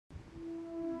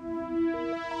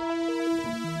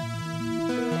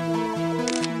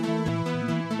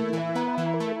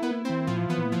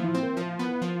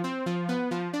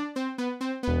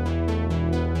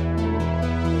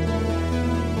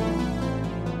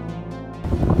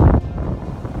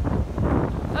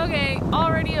Okay,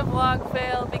 already a vlog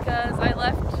fail because I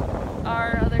left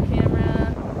our other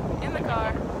camera in the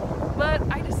car, but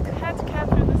I just had to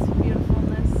capture this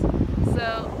beautifulness.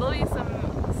 So there'll be some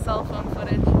cell phone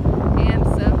footage and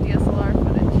some DSLR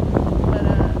footage. But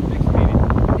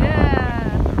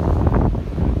yeah.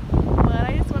 But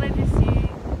I just wanted to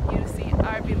see you to see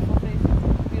our beautiful faces,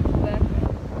 beautiful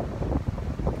background.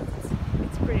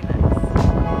 It's pretty nice.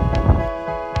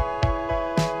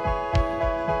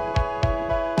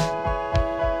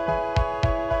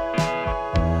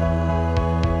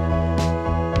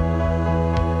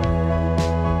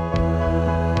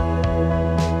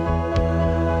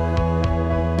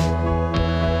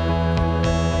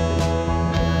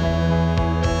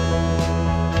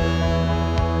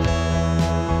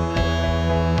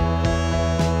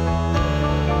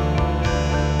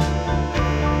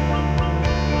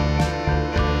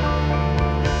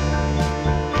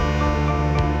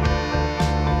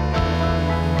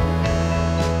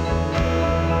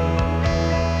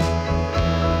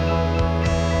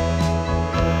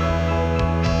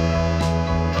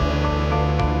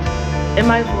 Am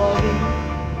I vlogging?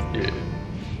 Yeah.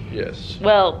 Yes.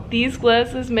 Well, these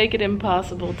glasses make it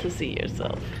impossible to see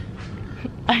yourself.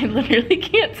 I literally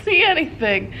can't see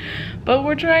anything. But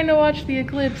we're trying to watch the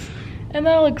eclipse, and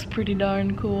that looks pretty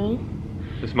darn cool.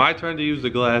 It's my turn to use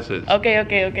the glasses.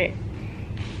 Okay.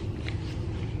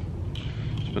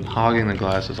 Just been hogging the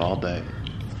glasses all day.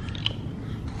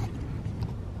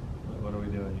 What are we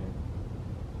doing here?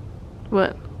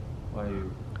 What? Why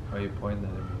are you pointing that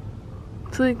at me?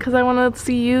 Because I want to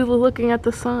see you looking at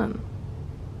the sun.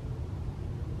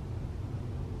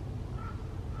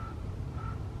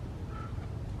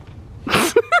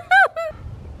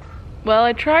 Well,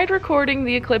 I tried recording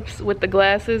the eclipse with the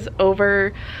glasses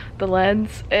over the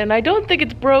lens, and I don't think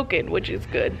it's broken, which is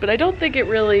good, but I don't think it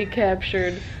really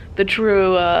captured the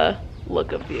true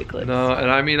look of the eclipse. No,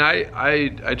 and I mean,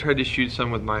 I tried to shoot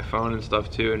some with my phone and stuff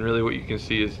too, and really what you can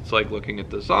see is it's like looking at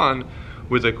the sun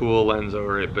with a cool lens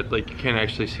over it, but like you can't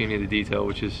actually see any of the detail,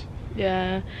 which is...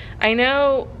 Yeah, I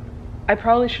know I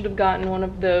probably should have gotten one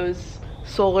of those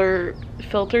solar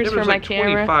filters for my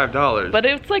camera. $25. But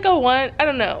it's like I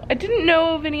don't know. I didn't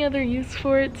know of any other use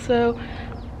for it, so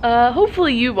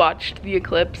hopefully you watched the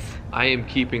eclipse. I am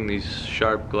keeping these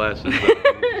sharp glasses.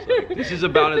 Like, this is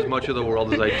about as much of the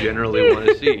world as I generally want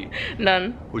to see.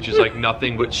 None. Which is like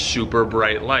nothing but super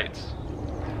bright lights.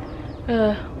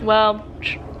 Well,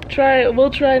 we'll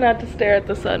try not to stare at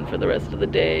the sun for the rest of the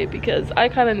day because I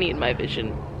kind of need my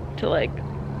vision to like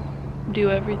do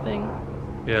everything.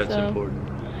 Yeah, it's important.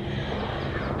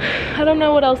 I don't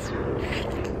know what else.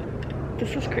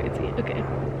 This is crazy. Okay.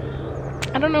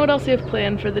 I don't know what else you have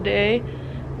planned for the day.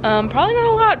 Probably not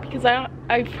a lot because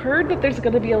I've heard that there's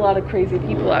going to be a lot of crazy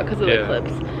people out because of the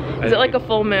eclipse. Is it like a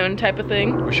full moon type of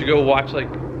thing? We should go watch like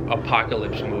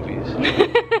apocalypse movies.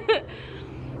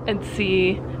 And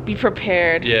be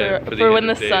prepared for when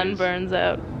the sun burns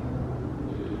out.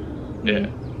 Yeah.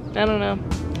 I don't know.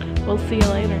 We'll see you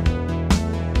later.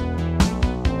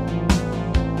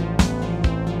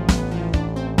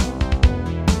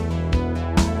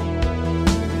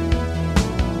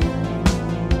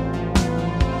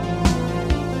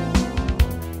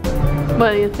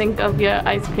 What do you think of your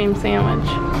ice cream sandwich?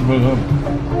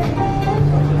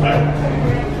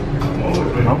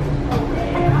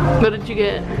 What did you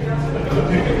get?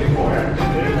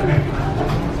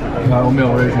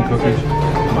 Oatmeal raisin cookies,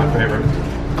 my favorite.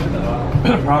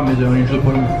 The problem is I don't usually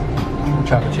put them in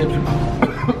chocolate chips.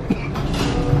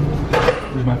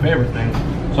 This is my favorite thing.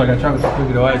 So I got chocolate chip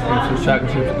cookie dough ice cream, so there's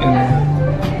chocolate chips in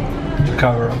there to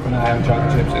cover up, and I have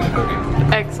chocolate chips in the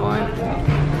cookie. Excellent.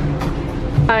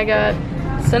 I got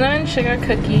cinnamon sugar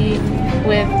cookie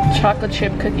with chocolate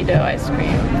chip cookie dough ice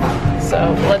cream.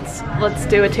 So let's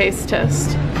do a taste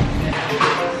test.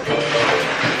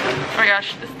 Oh my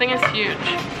gosh, this thing is huge.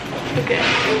 Okay.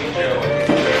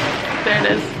 There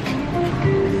it is.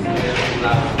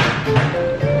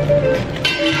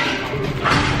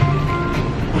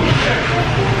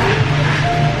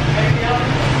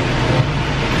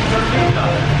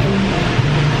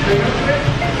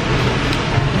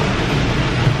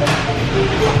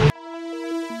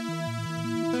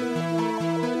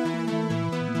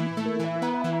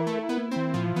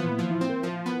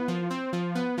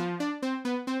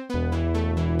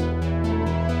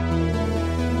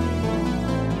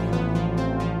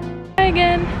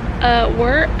 Again,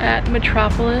 we're at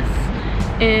Metropolis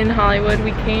in Hollywood.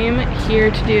 We came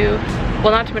here to do,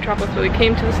 well, not to Metropolis, but we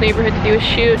came to this neighborhood to do a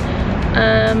shoot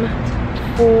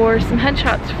for some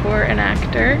headshots for an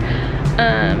actor.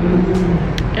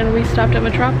 and we stopped at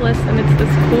Metropolis, and it's this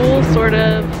cool sort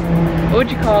of, what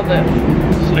would you call this?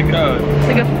 It's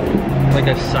like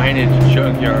a signage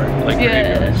junkyard. Like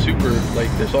yeah. Super, like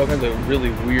there's all kinds of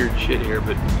really weird shit here,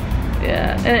 but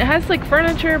yeah, and it has like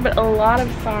furniture, but a lot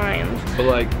of signs. But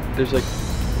like there's like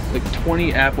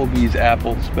 20 Applebee's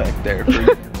apples back there for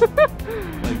you.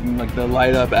 like the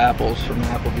light up apples from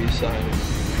Applebee's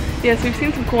signs. Yes, we've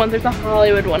seen some cool ones. There's a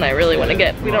Hollywood one I really want to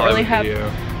get. We don't really have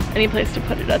video. Any place to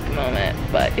put it at the moment,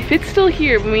 but if it's still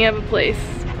here when we have a place,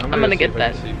 I'm gonna get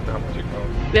that.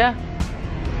 Yeah.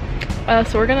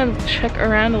 So we're gonna check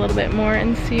around a little bit more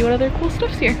and see what other cool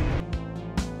stuff's here.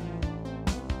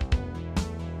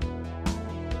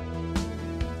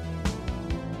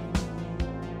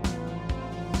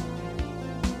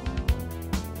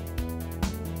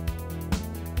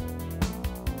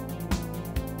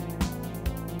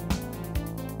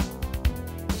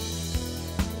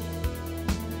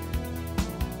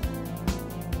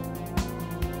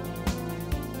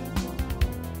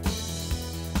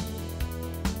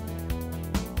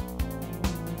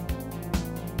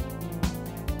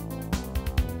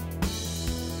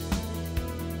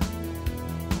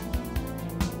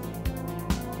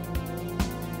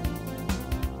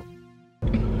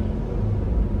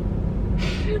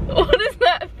 What is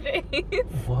that face?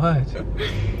 What?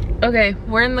 Okay,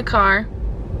 we're in the car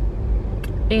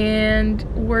and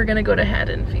we're gonna go to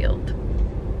Haddonfield.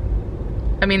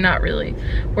 I mean, not really.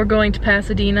 We're going to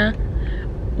Pasadena,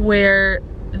 where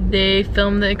they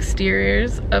filmed the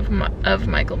exteriors of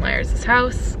Michael Myers'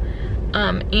 house.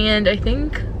 And I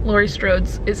think Laurie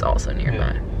Strode's is also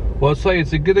nearby. Yeah. Well, it's like,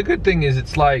 the good thing is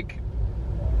it's like,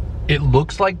 it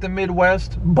looks like the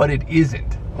Midwest, but it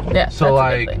isn't. Yeah, so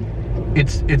that's like,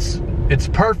 it's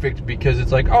perfect because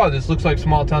it's like, oh, this looks like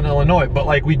small town Illinois, but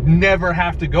like we never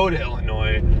have to go to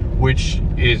Illinois, which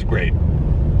is great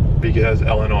because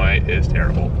Illinois is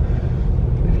terrible.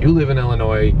 If you live in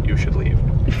Illinois, you should leave.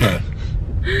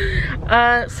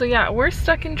 So yeah, we're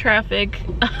stuck in traffic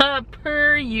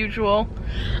per usual.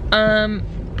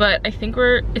 But I think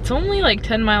it's only like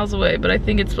 10 miles away, but I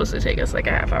think it's supposed to take us like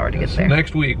a half hour to get there.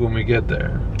 Next week when we get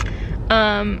there.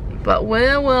 But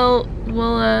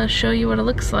we'll show you what it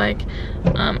looks like.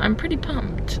 I'm pretty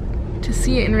pumped to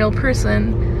see it in real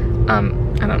person. I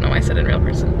don't know why I said in real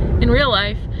person. In real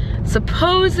life,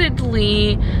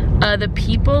 supposedly, the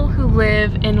people who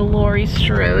live in Laurie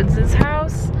Strode's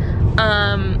house,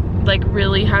 like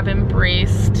really have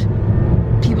embraced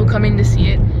people coming to see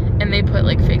it, and they put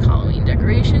like fake Halloween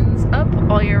decorations up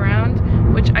all year round,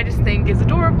 which I just think is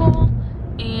adorable.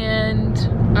 And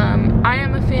I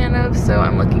am a fan of, so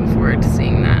I'm looking forward to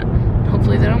seeing that.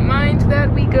 Hopefully they don't mind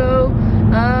that we go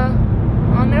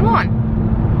on their lawn.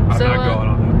 I'm not going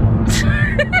on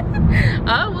that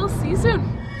lawn. We'll see you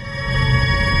soon.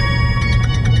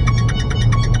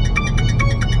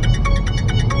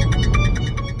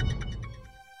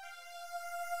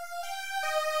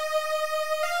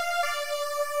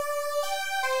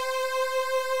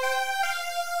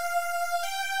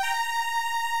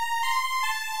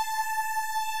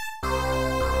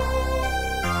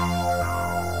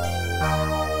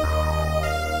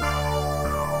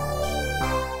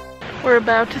 We're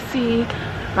about to see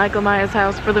Michael Myers'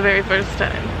 house for the very first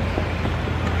time.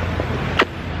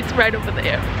 It's right over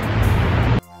there.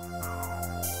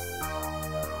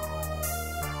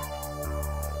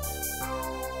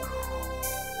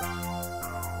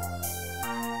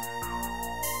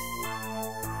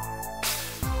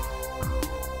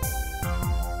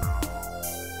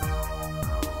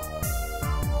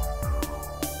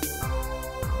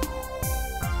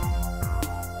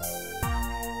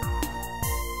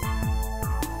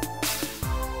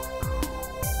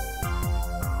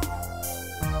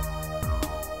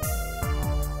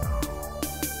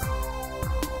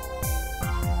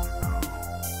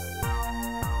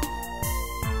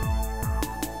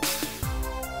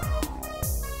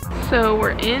 So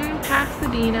we're in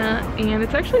Pasadena, and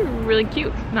it's actually really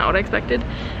cute. Not what I expected.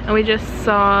 And we just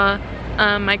saw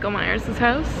Michael Myers'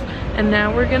 house, and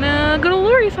now we're gonna go to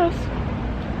Laurie's house.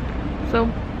 So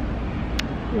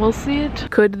we'll see it.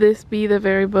 Could this be the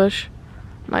very bush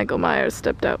Michael Myers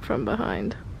stepped out from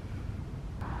behind?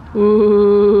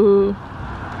 Ooh,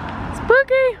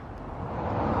 spooky!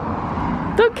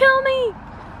 Don't kill me!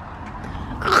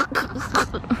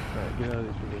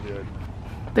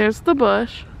 There's the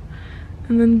bush.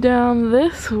 And then down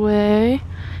this way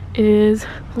is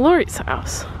Laurie's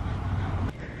house.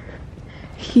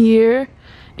 Here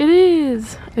it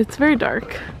is. It's very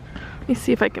dark. Let me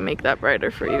see if I can make that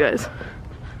brighter for you guys.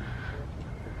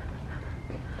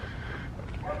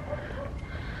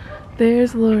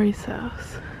 There's Laurie's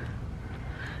house.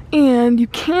 And you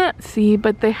can't see,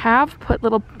 but they have put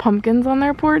little pumpkins on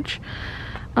their porch,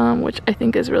 which I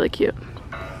think is really cute.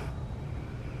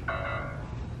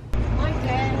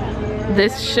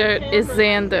 This shirt is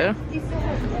Xander.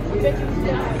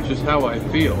 Just how I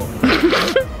feel.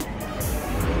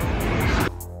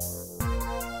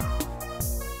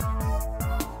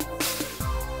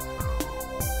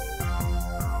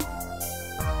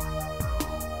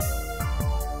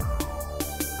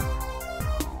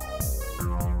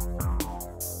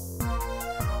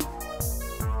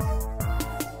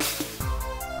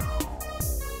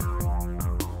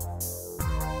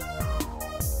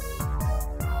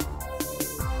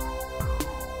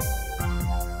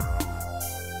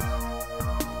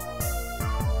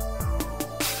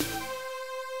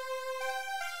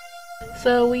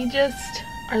 So we just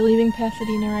are leaving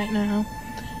Pasadena right now,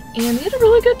 and we had a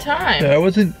really good time. Yeah,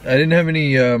 I didn't have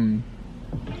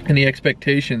any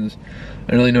expectations.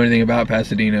 I didn't really know anything about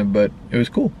Pasadena, but it was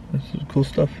cool. This was cool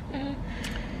stuff.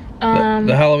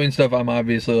 The Halloween stuff I'm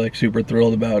obviously like super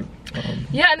thrilled about.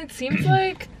 Yeah, and it seems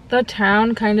like the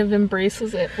town kind of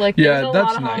embraces it. Like there's a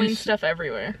lot of Halloween stuff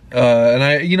everywhere. And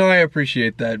I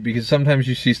appreciate that, because sometimes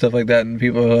you see stuff like that and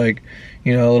people are like,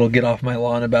 a little get off my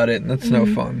lawn about it, and that's no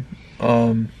fun.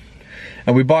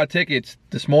 And we bought tickets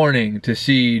this morning to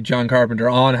see John Carpenter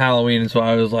on Halloween, and so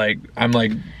I'm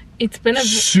like it's been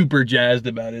super jazzed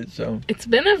about it. So it's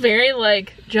been a very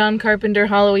like John Carpenter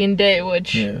Halloween day,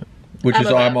 which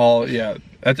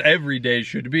that's every day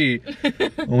should be.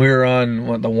 We were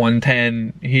on the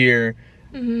 110 here,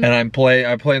 and I play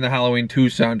in the Halloween 2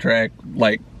 soundtrack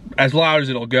like as loud as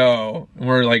it'll go, and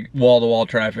we're like wall to wall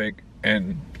traffic,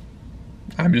 and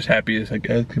I'm just happy as I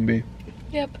can be.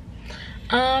 Yep.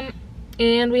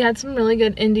 And we had some really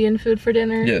good Indian food for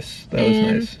dinner. Yes, that was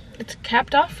nice. It's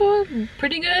capped off a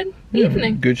pretty good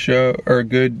evening. Good show, or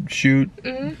good shoot.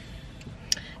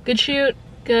 Good shoot,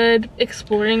 good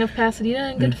exploring of Pasadena,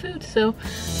 and good food. So I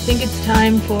think it's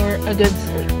time for a good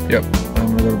sleep. Yep,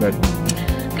 I'm gonna go to bed.